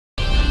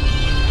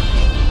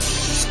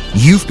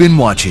You've been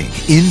watching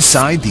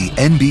Inside the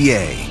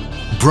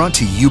NBA, brought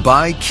to you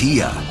by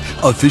Kia,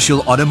 official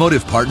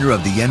automotive partner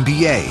of the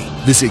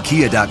NBA. Visit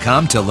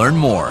kia.com to learn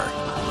more.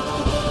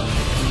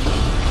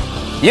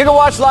 You can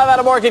watch live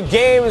out-of-market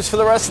games for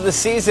the rest of the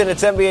season.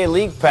 It's NBA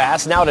League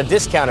Pass, now at a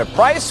discounted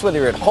price, whether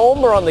you're at home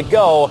or on the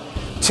go.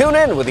 Tune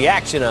in with the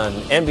action on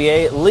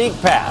NBA League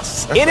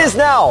Pass. It is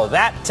now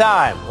that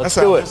time. Let's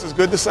do it. This is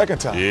good the second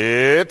time.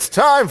 It's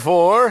time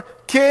for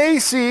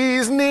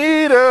Casey's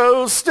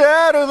Neato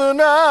Stat of the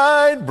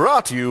Night,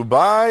 brought to you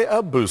by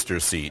a booster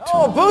seat.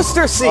 Oh,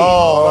 booster seat.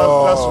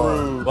 Oh, that's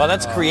rude. Well,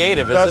 that's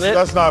creative, isn't it?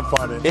 That's not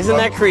funny. Isn't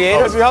that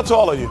creative? How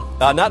tall are you?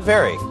 Not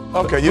very.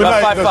 Okay, you're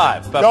about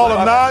 5'5". Y'all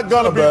are not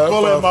going to be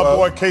bullying my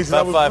boy Casey.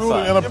 That was About 5'5".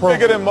 really inappropriate.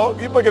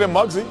 You're bigger than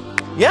Muggsy.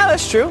 Yeah,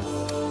 that's true.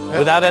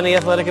 Without any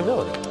athletic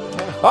ability.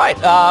 All right,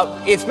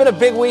 it's been a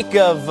big week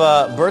of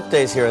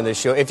birthdays here on this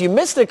show. If you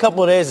missed it a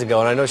couple of days ago,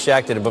 and I know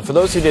Shaq did it, but for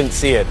those who didn't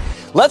see it,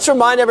 let's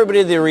remind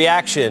everybody of the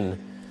reaction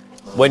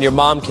when your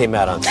mom came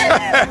out on stage.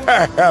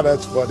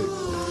 That's funny.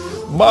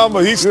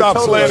 Mama, he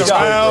stopped playing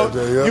around.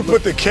 You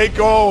put the cake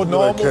on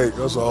normal. Cake,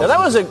 that's all. Now, that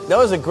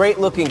was a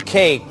great-looking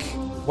cake.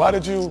 Why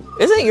did you?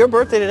 Isn't it your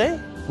birthday today?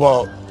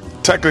 Well,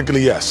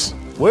 technically, yes.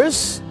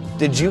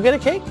 Did you get a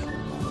cake?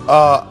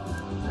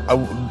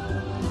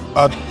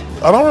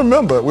 I don't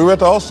remember. We were at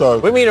the All-Star.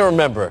 What do you mean to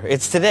remember?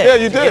 It's today. Yeah,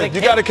 you did.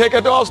 You got a cake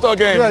at the All-Star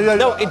game. Yeah.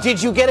 No,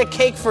 did you get a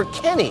cake for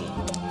Kenny?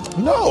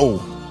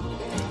 No.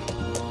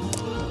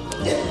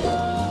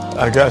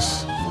 I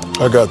guess.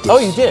 I got this. Oh,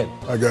 you did?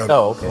 I got it.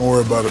 Oh, okay. Don't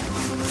worry about it.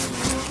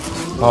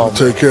 I'll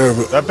take care of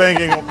it. That thing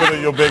ain't going to fit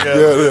in your big ass. Yeah,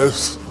 it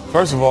is.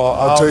 First of all,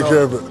 I'll take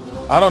care of it.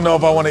 I don't know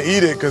if I want to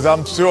eat it because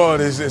I'm sure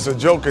it's a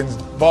joke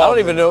involved. I don't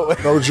even know.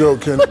 No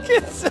joke, Kenny.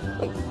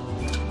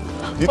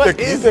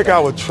 You think I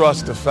would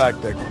trust the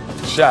fact that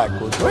Shaq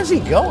would Where's he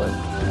going?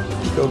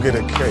 go get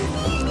a cake?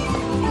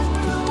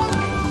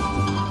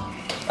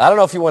 I don't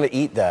know if you want to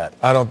eat that.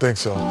 I don't think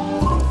so.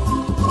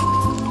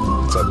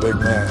 It's a big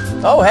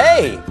man. Oh,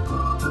 hey.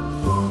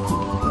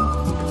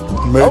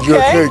 Made you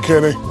a cake,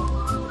 Kenny.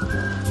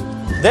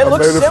 They look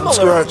made it from similar.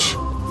 scratch.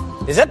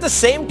 Is that the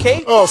same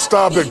cake? Oh,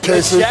 stop it,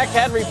 Casey. That Shaq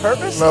had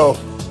repurposed? No.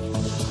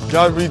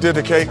 Y'all redid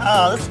the cake?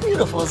 Oh, that's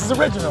beautiful. This is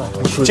original.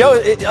 Joe,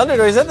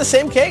 Underdog, is that the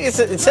same cake? It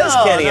says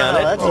Kenny on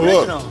it. That's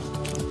original.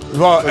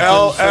 Well,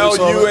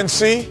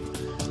 L-U-N-C?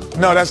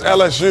 No, that's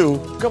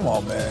LSU. Come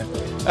on, man.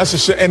 That's a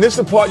shit. And this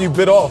is the part you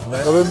bit off,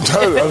 man.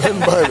 I didn't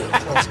bite it.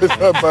 I did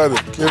not bite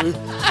it, Kenny.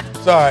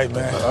 It's all right,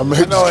 man. I made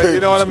this cake. You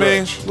know what I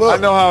mean? Look, I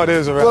know how it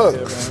is around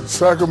here, man.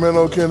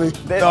 Sacramento, Kenny.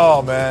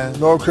 No, man.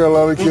 North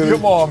Carolina, Kenny.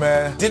 Come on,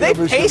 man. Did they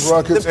paste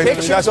the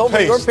pictures That's over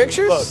paste. your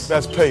pictures? Look,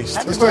 that's paste.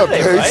 It's not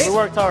paste. Right? We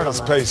worked hard on That's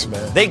that. paste,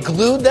 man. They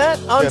glued that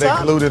on top? Yeah,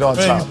 they glued it on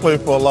top. You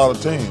played for a lot of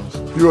teams.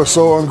 You are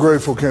so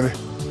ungrateful, Kenny.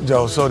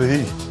 Joe, so did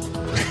he.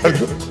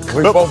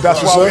 We both,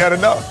 that's why we had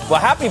enough. Well,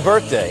 happy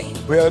birthday.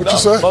 We had enough. you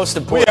say? Most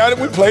important.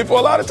 We played for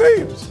a lot of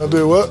teams. I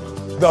did what?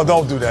 No,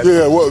 don't do that.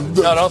 Yeah, what?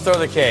 No, don't throw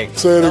the cake.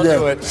 Say it Don't again.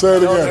 do it. Say it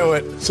Don't again. do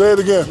it. Say it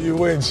again. You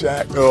win,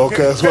 Shaq. Oh,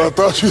 okay, that's what I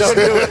thought you Don't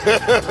said.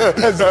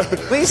 do it.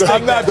 Please take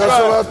I'm not that.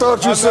 That's what I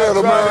thought you said,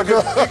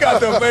 America. You got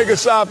the Mega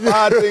Shot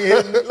 5 thing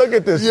hidden. Look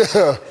at this.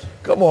 Yeah.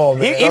 Come on,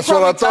 man. He That's what I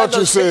probably thought tied you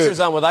those said. pictures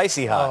on with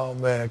Icy Hot. Oh,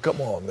 man. Come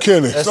on, man.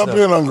 Kenny, That's stop no-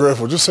 being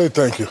ungrateful. Just say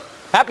thank you.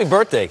 Happy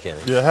birthday, Kenny.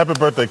 Yeah, happy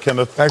birthday,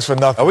 Kenneth. Thanks for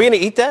nothing. Are we going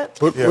to eat that?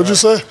 What'd you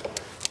say?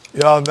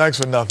 Y'all, thanks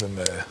for nothing,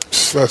 man.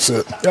 That's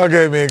it. Y'all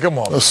gave me, come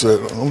on. That's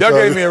it. Y'all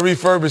gave me a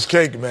refurbished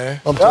cake,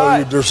 man. I'm telling All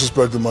you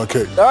disrespecting my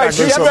cake. All right,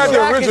 Say Chef something.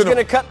 Shaq is going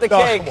to cut the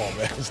cake. Come on,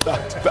 man. Stop,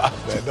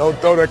 man. Don't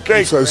throw that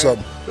cake, Say man.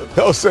 something.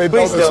 Don't say,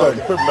 Please don't don't.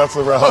 say. Quit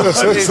messing around.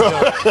 Say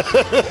something.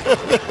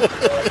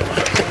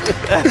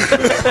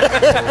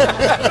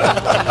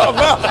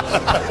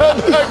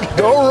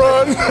 Don't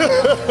run.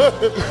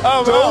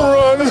 Don't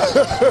run.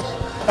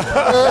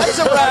 That's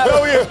a wrap. I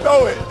know he'll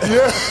throw it.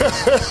 Yeah.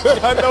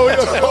 I know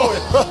he'll throw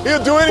it.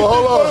 He'll do anything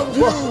Hold for on. them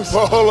views.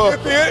 Hold on.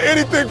 He'll do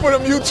anything for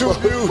them YouTube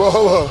views.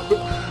 Hold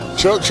on.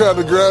 Chuck tried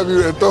to grab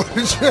you and throw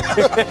the chair.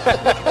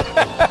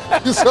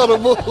 You saw the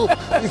move.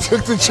 He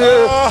took the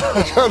chair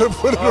and tried to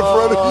put it in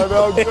front of you. Oh,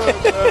 no, good, man.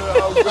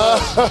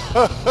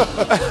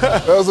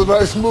 That was a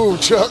nice move,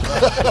 Chuck.